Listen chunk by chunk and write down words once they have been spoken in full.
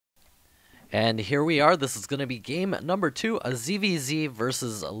And here we are. This is going to be game number 2, a ZVZ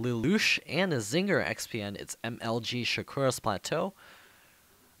versus Lelouch and a Zinger XPN. It's MLG Shakura's Plateau.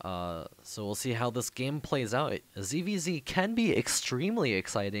 So we'll see how this game plays out. ZVZ can be extremely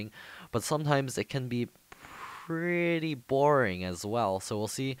exciting, but sometimes it can be pretty boring as well. So we'll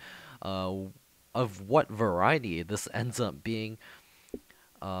see of what variety this ends up being.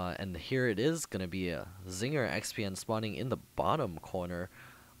 And here it is, going to be a Zinger XPN spawning in the bottom corner.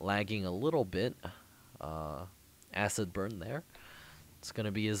 Lagging a little bit, acid burn there. It's going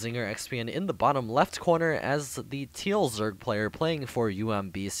to be a Zinger XPN in the bottom left corner as the teal Zerg player playing for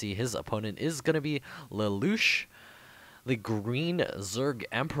UMBC. His opponent is going to be Lelouch, the green Zerg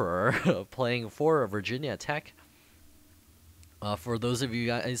Emperor playing for Virginia Tech. For those of you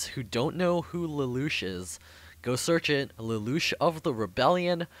guys who don't know who Lelouch is, go search it, Lelouch of the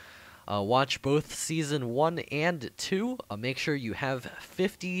Rebellion. Watch both Season 1 and 2. Make sure you have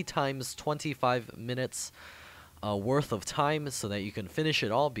 50 times 25 minutes worth of time so that you can finish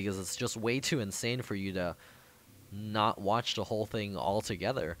it all, because it's just way too insane for you to not watch the whole thing all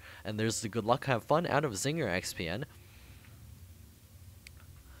together. And there's the good luck, have fun out of Zinger XPN.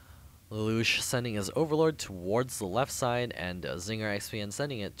 Lelouch sending his Overlord towards the left side, and Zinger XPN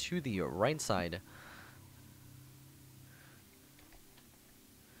sending it to the right side.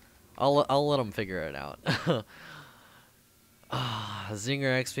 I'll let them figure it out.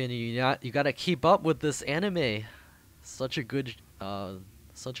 Zinger XPN, you gotta keep up with this anime. Such a good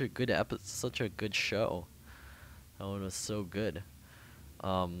show. That one was so good.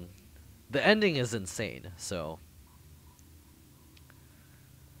 The ending is insane, so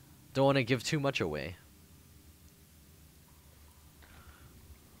don't want to give too much away.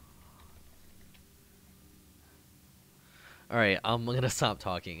 All right, I'm gonna stop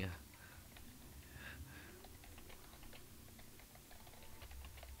talking.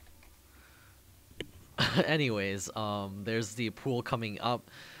 Anyways, there's the pool coming up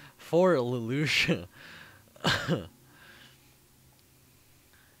for Lelouch.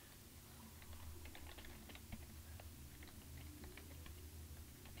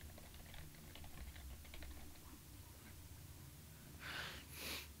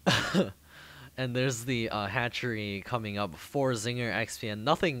 And there's the hatchery coming up for Zinger XPN.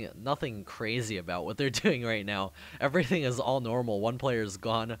 Nothing crazy about what they're doing right now. Everything is all normal. One player's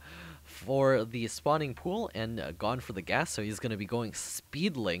gone for the spawning pool and gone for the gas, so he's going to be going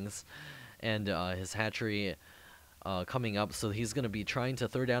speedlings, and his hatchery coming up, so he's going to be trying to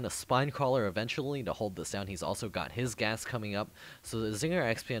throw down a spine crawler eventually to hold this down. He's also got his gas coming up, so the Zinger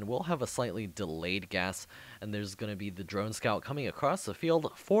XPN will have a slightly delayed gas, and there's going to be the drone scout coming across the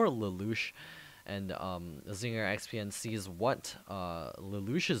field for Lelouch. And Zinger XPN sees what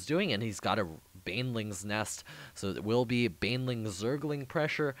Lelouch is doing, and he's got a Baneling's nest, so it will be Baneling Zergling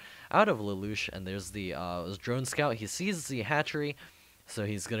pressure out of Lelouch. And there's the drone scout. He sees the hatchery, so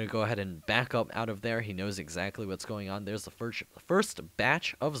he's going to go ahead and back up out of there. He knows exactly what's going on. There's the first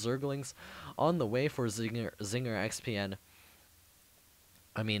batch of Zerglings on the way for Zinger XPN.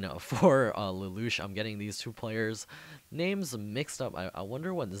 I mean, for Lelouch, I'm getting these two players' names mixed up. I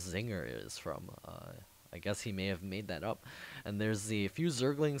wonder what Zinger is from. I guess he may have made that up. And there's the few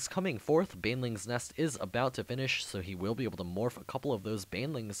Zerglings coming forth. Baneling's nest is about to finish, so he will be able to morph a couple of those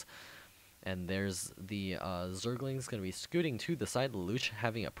Banelings. And there's the Zerglings going to be scooting to the side. Lelouch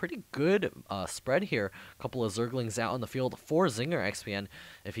having a pretty good spread here. A couple of Zerglings out on the field for Zinger XPN.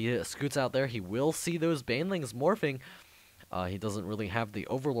 If he scoots out there, he will see those Banelings morphing. He doesn't really have the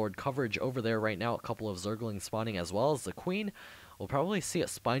Overlord coverage over there right now. A couple of Zerglings spawning as well as the Queen. We'll probably see a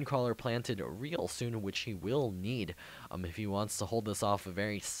spine crawler planted real soon, which he will need if he wants to hold this off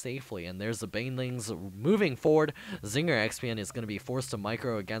very safely. And there's the Banelings moving forward. Zinger XPN is going to be forced to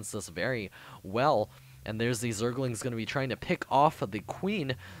micro against this very well. And there's the Zerglings going to be trying to pick off the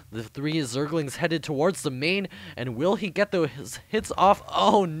Queen. The three Zerglings headed towards the main. And will he get those hits off?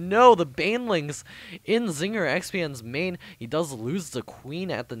 Oh no, the Banelings in Zinger XPN's main. He does lose the Queen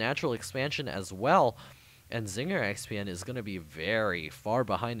at the natural expansion as well. And Zinger XPN is going to be very far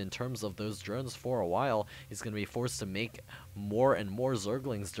behind in terms of those drones for a while. He's going to be forced to make more and more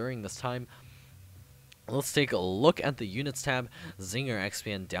Zerglings during this time. Let's take a look at the units tab. Zinger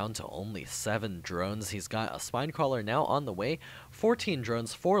XPN down to only 7 drones. He's got a spine crawler now on the way. 14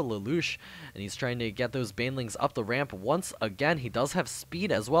 drones for Lelouch, and he's trying to get those Banelings up the ramp once again. He does have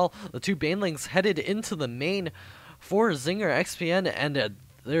speed as well. The two Banelings headed into the main for Zinger XPN, and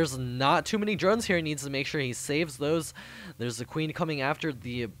there's not too many drones here. He needs to make sure he saves those. There's the Queen coming after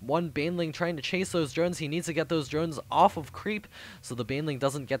the one Baneling trying to chase those drones. He needs to get those drones off of creep so the Baneling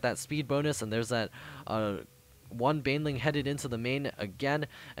doesn't get that speed bonus. And there's that One Baneling headed into the main again,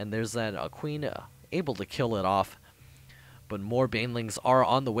 and there's that Queen able to kill it off. But more Banelings are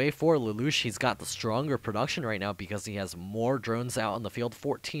on the way for Lelouch. He's got the stronger production right now because he has more drones out in the field.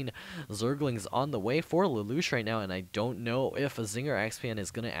 14 Zerglings on the way for Lelouch right now, and I don't know if a Zinger XPN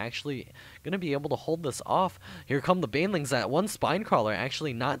is gonna be able to hold this off. Here come the Banelings. That one Spinecrawler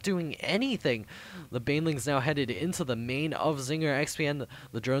actually not doing anything. The Banelings now headed into the main of Zinger XPN.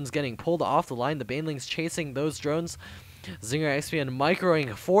 The drones getting pulled off the line. The Banelings chasing those drones. Zinger XPN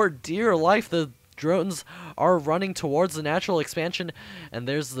microing for dear life. The drones are running towards the natural expansion, and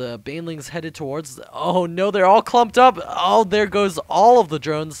there's the Banelings headed towards oh no, they're all clumped up. Oh, there goes all of the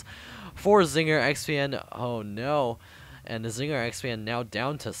drones for Zinger XPN. Oh no. And the Zinger XPN now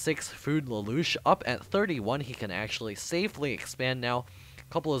down to 6. Food Lelouch up at 31. He can actually safely expand now.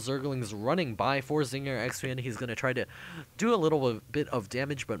 Couple of Zerglings running by for Zinger XPN. He's going to try to do a little bit of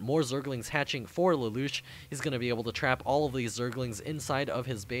damage, but more Zerglings hatching for Lelouch. He's going to be able to trap all of these Zerglings inside of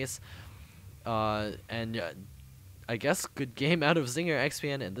his base. I guess good game out of Zinger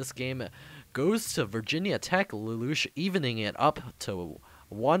XPN, and this game goes to Virginia Tech. Lelouch evening it up to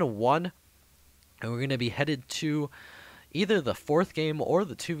 1-1, and we're going to be headed to either the 4th game or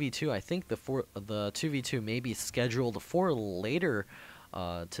the 2v2. I think the 2v2 may be scheduled for later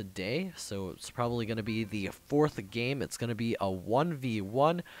today, so it's probably going to be the 4th game. It's going to be a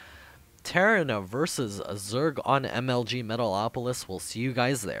 1v1 Terran versus Zerg on MLG Metalopolis. We'll see you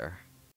guys there.